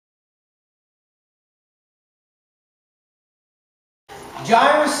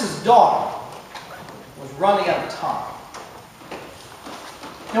Jairus' daughter was running out of time.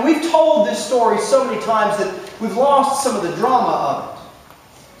 Now, we've told this story so many times that we've lost some of the drama of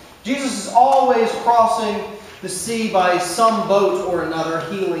it. Jesus is always crossing the sea by some boat or another,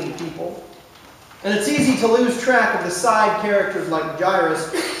 healing people. And it's easy to lose track of the side characters like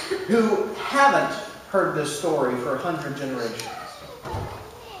Jairus who haven't heard this story for 100 generations.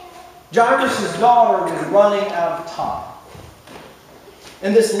 Jairus' daughter was running out of time.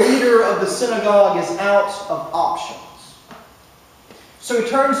 And this leader of the synagogue is out of options. So he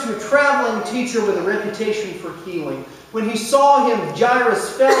turns to a traveling teacher with a reputation for healing. When he saw him, Jairus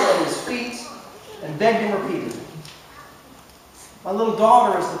fell at his feet and begged him repeatedly, "My little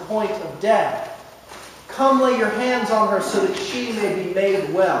daughter is at the point of death. Come lay your hands on her so that she may be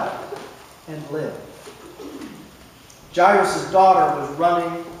made well and live." Jairus' daughter was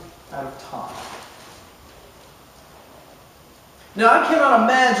running out of time. Now, I cannot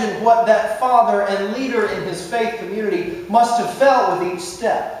imagine what that father and leader in his faith community must have felt with each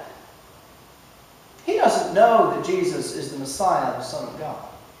step. He doesn't know that Jesus is the Messiah, the Son of God.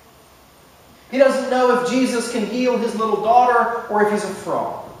 He doesn't know if Jesus can heal his little daughter or if he's a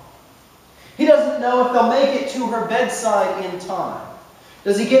fraud. He doesn't know if they'll make it to her bedside in time.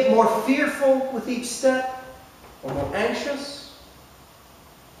 Does he get more fearful with each step or more anxious?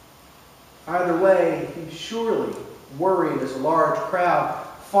 Either way, he surely worried as a large crowd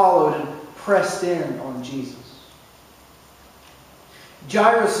followed and pressed in on Jesus.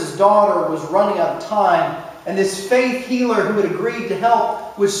 Jairus' daughter was running out of time, and this faith healer who had agreed to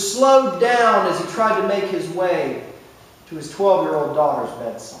help was slowed down as he tried to make his way to his 12-year-old daughter's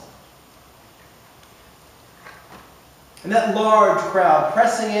bedside. And that large crowd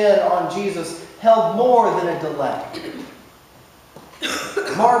pressing in on Jesus held more than a delay.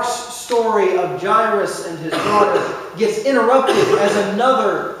 Mark's story of Jairus and his daughter gets interrupted as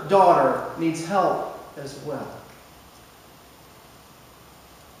another daughter needs help as well.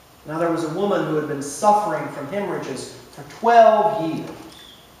 Now, there was a woman who had been suffering from hemorrhages for 12 years.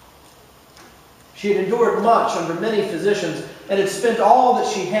 She had endured much under many physicians and had spent all that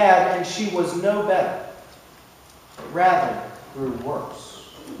she had, and she was no better, but rather grew worse.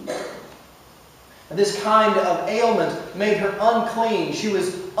 And this kind of ailment made her unclean. She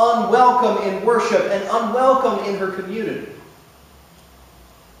was unwelcome in worship and unwelcome in her community.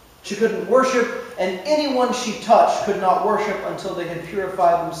 She couldn't worship, and anyone she touched could not worship until they had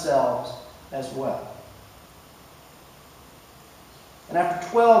purified themselves as well. And after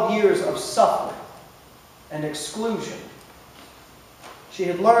 12 years of suffering and exclusion, she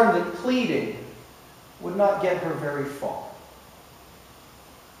had learned that pleading would not get her very far.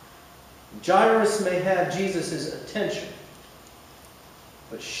 Jairus may have Jesus' attention,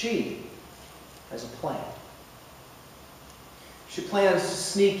 but she has a plan. She plans to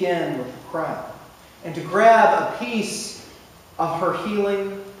sneak in with the crowd and to grab a piece of her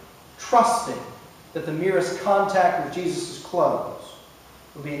healing, trusting that the merest contact with Jesus' clothes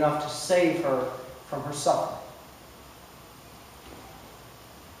will be enough to save her from her suffering.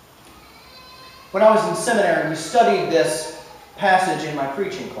 When I was in seminary, we studied this passage in my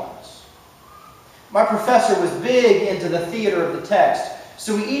preaching class. My professor was big into the theater of the text,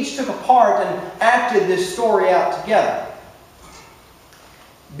 so we each took a part and acted this story out together.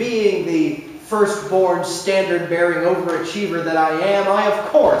 Being the firstborn, standard-bearing overachiever that I am, I, of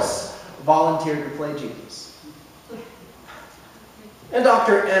course, volunteered to play Jesus. And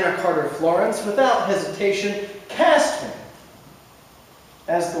Dr. Anna Carter Florence, without hesitation, cast me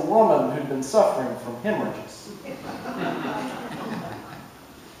as the woman who'd been suffering from hemorrhages.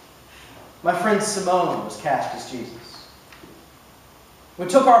 My friend Simone was cast as Jesus. We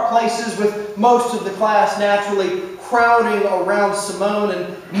took our places with most of the class naturally crowding around Simone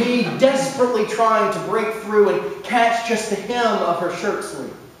and me desperately trying to break through and catch just the hem of her shirt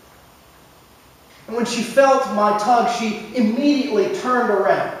sleeve. And when she felt my tug, she immediately turned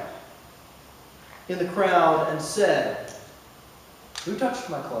around in the crowd and said, "Who touched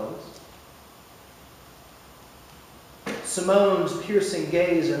my clothes?" Simone's piercing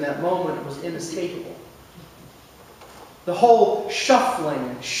gaze in that moment was inescapable. The whole shuffling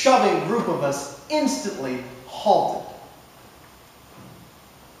and shoving group of us instantly halted.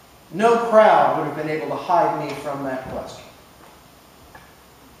 No crowd would have been able to hide me from that question.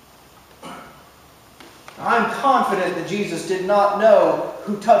 I'm confident that Jesus did not know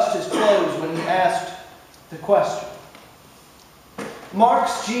who touched his clothes when he asked the question.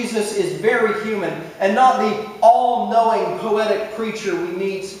 Mark's Jesus is very human and not the all-knowing poetic preacher we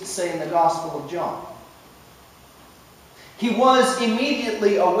meet, say, in the Gospel of John. He was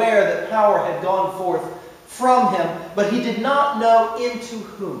immediately aware that power had gone forth from him, but he did not know into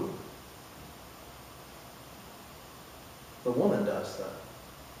whom. The woman does, though.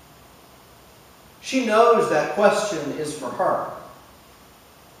 She knows that question is for her.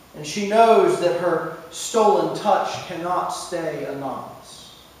 And she knows that her stolen touch cannot stay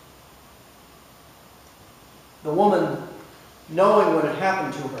anonymous. The woman, knowing what had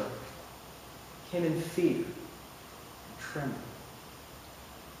happened to her, came in fear and trembling,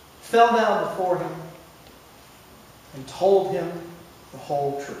 fell down before him, and told him the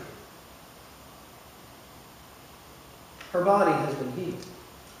whole truth. Her body has been healed.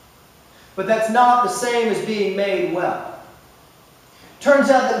 But that's not the same as being made well. Turns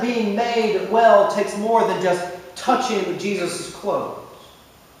out that being made well takes more than just touching Jesus' clothes.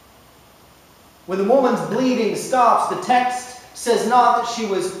 When the woman's bleeding stops, the text says not that she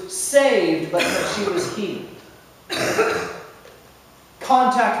was saved, but that she was healed.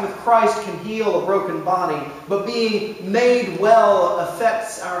 Contact with Christ can heal a broken body, but being made well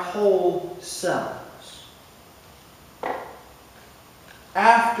affects our whole selves.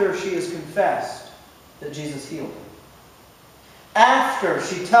 After she has confessed that Jesus healed her. After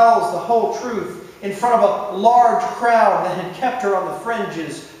she tells the whole truth in front of a large crowd that had kept her on the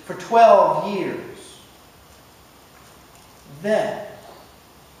fringes for 12 years. Then,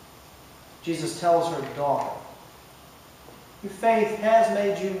 Jesus tells her, daughter, your faith has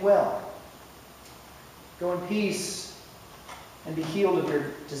made you well. Go in peace and be healed of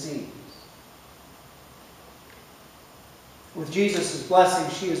your disease. With Jesus' blessing,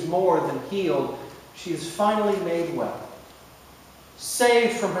 she is more than healed. She is finally made well,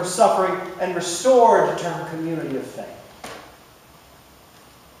 saved from her suffering, and restored to her community of faith.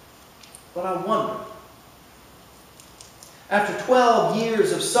 But I wonder, after 12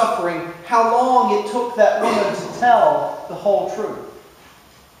 years of suffering, how long it took that woman to tell the whole truth.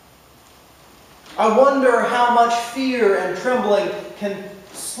 I wonder how much fear and trembling can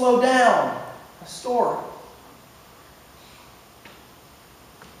slow down a story.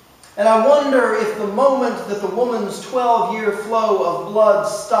 And I wonder if the moment that the woman's 12-year flow of blood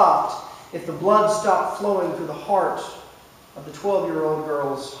stopped, if the blood stopped flowing through the heart of the 12-year-old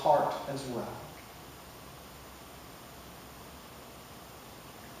girl's heart as well.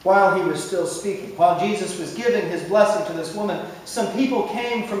 While he was still speaking, while Jesus was giving his blessing to this woman, some people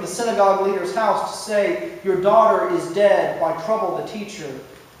came from the synagogue leader's house to say, your daughter is dead. Why trouble the teacher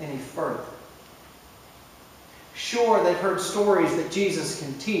any further? Sure, they've heard stories that Jesus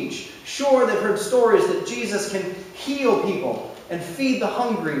can teach. Sure, they've heard stories that Jesus can heal people and feed the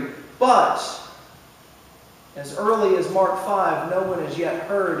hungry. But, as early as Mark 5, no one has yet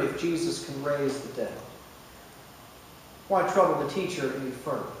heard if Jesus can raise the dead. Why trouble the teacher any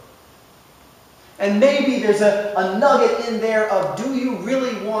further? And maybe there's a nugget in there of, do you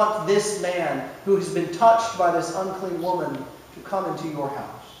really want this man who has been touched by this unclean woman to come into your house?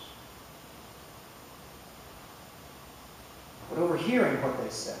 But overhearing what they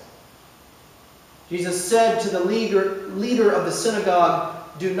said, Jesus said to the leader of the synagogue,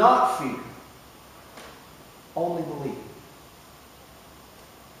 do not fear, only believe.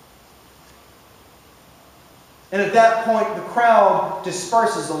 And at that point, the crowd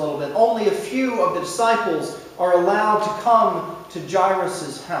disperses a little bit. Only a few of the disciples are allowed to come to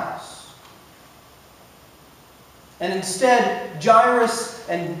Jairus' house. And instead, Jairus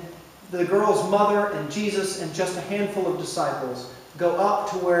and the girl's mother and Jesus and just a handful of disciples go up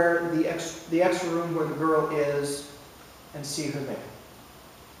to where the extra room where the girl is and see her there.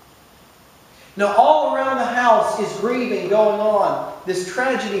 Now, all around the house is grieving going on. This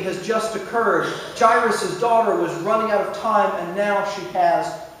tragedy has just occurred. Jairus' daughter was running out of time, and now she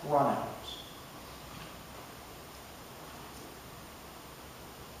has run out.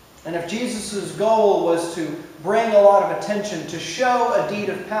 And if Jesus' goal was to bring a lot of attention, to show a deed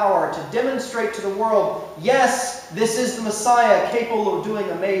of power, to demonstrate to the world, yes, this is the Messiah capable of doing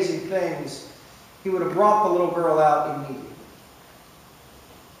amazing things, he would have brought the little girl out immediately.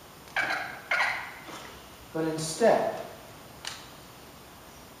 But instead,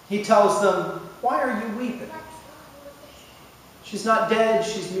 he tells them, why are you weeping? She's not dead,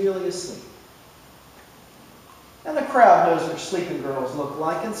 she's merely asleep. And the crowd knows what sleeping girls look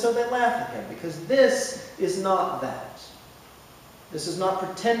like, and so they laugh at him, because this is not that. This is not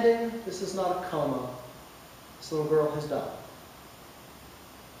pretending, this is not a coma. This little girl has died.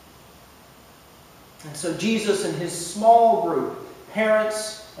 And so Jesus and his small group,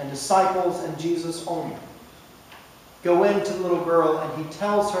 parents and disciples and Jesus only, go into the little girl, and he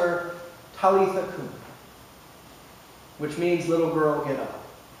tells her, Talitha kum, which means, little girl, get up.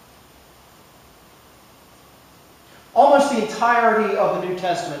 Almost the entirety of the New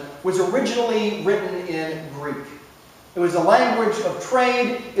Testament was originally written in Greek. It was the language of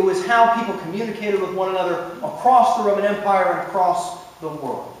trade. It was how people communicated with one another across the Roman Empire and across the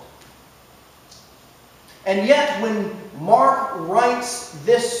world. And yet, when Mark writes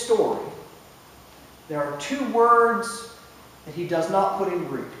this story, there are two words that he does not put in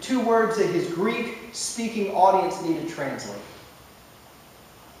Greek. Two words that his Greek-speaking audience need to translate.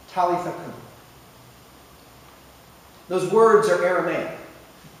 Talitha kum. Those words are Aramaic.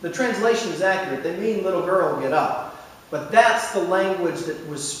 The translation is accurate. They mean little girl, get up. But that's the language that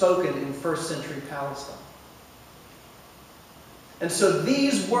was spoken in first century Palestine. And so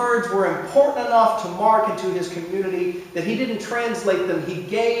these words were important enough to Mark and to his community that he didn't translate them. He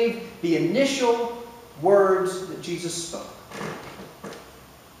gave the initial words that Jesus spoke.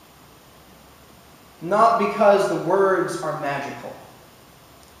 Not because the words are magical,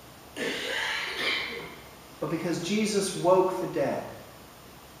 but because Jesus woke the dead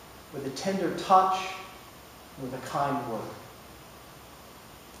with a tender touch, with a kind word.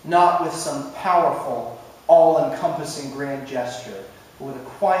 Not with some powerful, all-encompassing grand gesture, but with a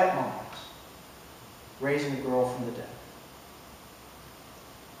quiet moment, raising the girl from the dead.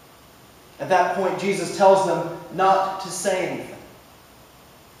 At that point, Jesus tells them not to say anything,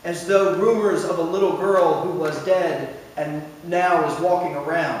 as though rumors of a little girl who was dead and now is walking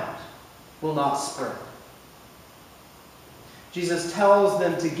around will not spread. Jesus tells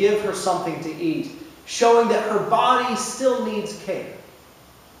them to give her something to eat, showing that her body still needs care.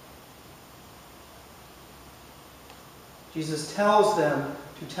 Jesus tells them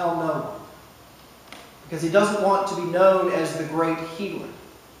to tell no one, because he doesn't want to be known as the great healer.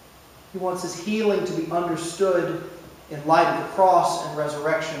 He wants his healing to be understood in light of the cross and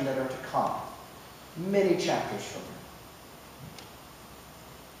resurrection that are to come, many chapters from now.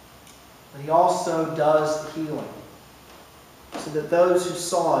 But he also does the healing, so that those who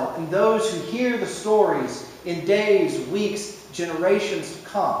saw it and those who hear the stories in days, weeks, generations to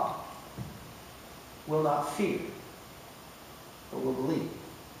come will not fear, but will believe.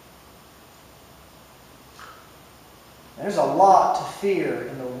 There's a lot to fear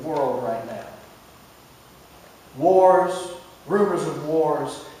in the world right now. Wars, rumors of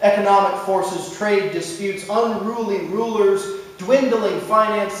wars, economic forces, trade disputes, unruly rulers, dwindling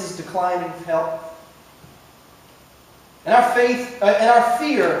finances, declining health. And our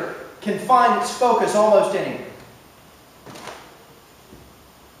fear can find its focus almost anywhere.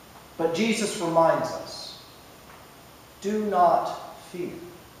 But Jesus reminds us, do not fear,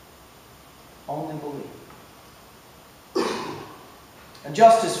 only believe. And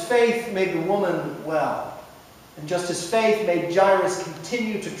just as faith made the woman well, and just as faith made Jairus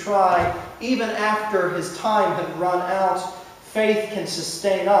continue to try, even after his time had run out, faith can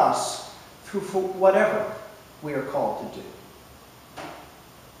sustain us through whatever we are called to do.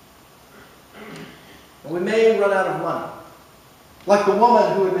 And we may run out of money, like the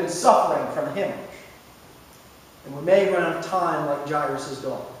woman who had been suffering from hemorrhage. And we may run out of time, like Jairus'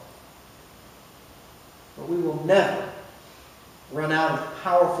 daughter. But we will never run out of the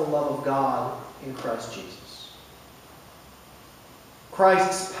powerful love of God in Christ Jesus.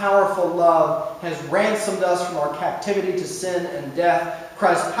 Christ's powerful love has ransomed us from our captivity to sin and death.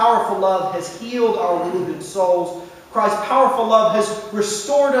 Christ's powerful love has healed our wounded souls. Christ's powerful love has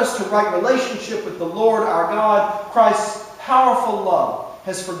restored us to right relationship with the Lord our God. Christ's powerful love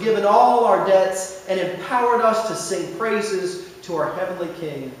has forgiven all our debts and empowered us to sing praises to our heavenly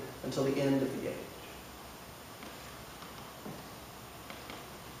King until the end of the age.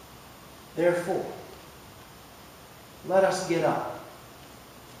 Therefore, let us get up,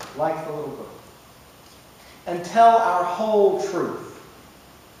 like the little girl, and tell our whole truth,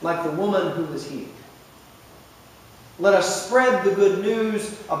 like the woman who was healed. Let us spread the good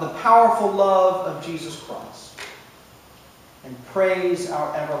news of the powerful love of Jesus Christ and praise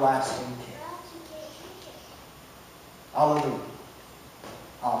our everlasting King. Alleluia.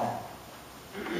 Amen.